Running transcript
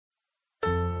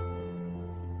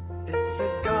It's a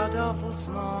god-awful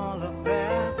small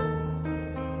affair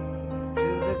to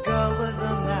the girl with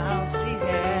the mousy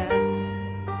hair,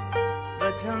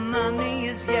 but her mommy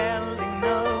is yelling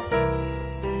no,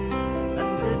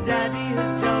 and her daddy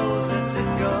has told her to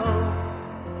go,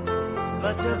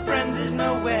 but her friend is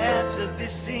nowhere to be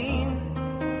seen.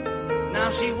 Now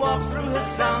she walks through her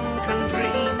sunken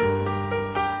dream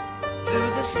to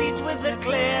the seat with the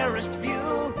clearest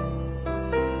view,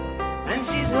 and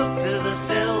she's hooked to the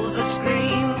silver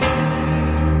screen.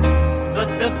 But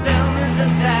the film is a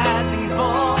sad thing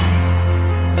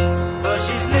for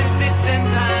she's lived it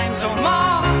 10 times or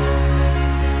more.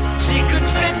 She could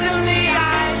spit in the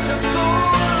eyes of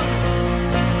fools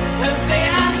if they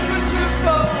ask her to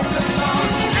focus on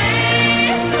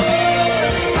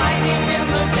sailors fighting in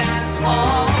the dance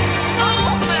hall. Oh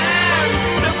man,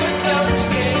 look at those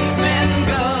cavemen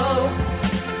go.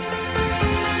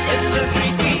 It's the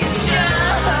freaky show.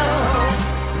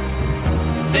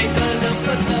 Take a look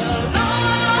at the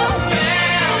long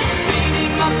man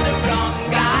beating up the wrong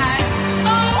guy.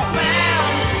 Oh man,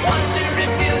 wonder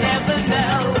if you'll ever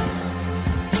know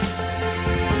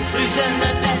who's in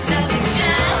the best-selling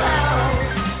show.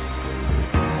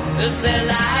 Is there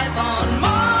life on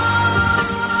Mars?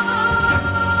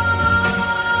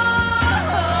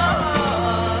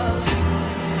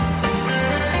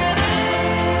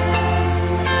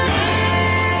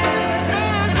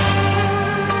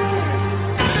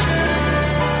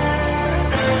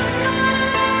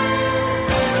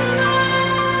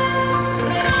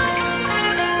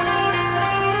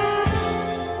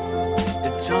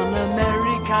 It's on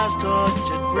America's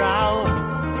tortured brow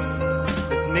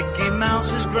that Mickey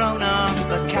Mouse has grown up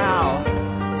a cow.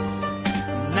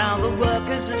 Now the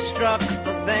workers have struck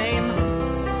for fame,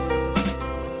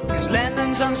 'cause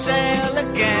Lennon's on sale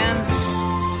again.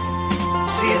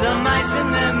 See the mice in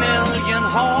their million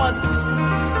hordes,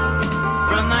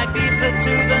 from Ibiza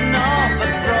to the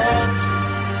Norfolk Broads.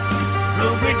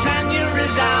 Rule Britannia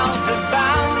is out of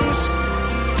bounds,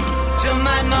 to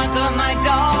my mother, my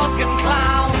dog and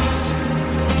clowns.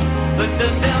 But the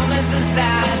film is a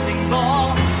sad thing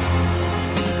more,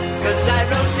 'cause I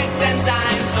wrote it 10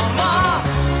 times or more.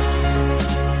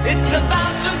 It's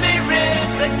about to be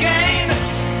writ again.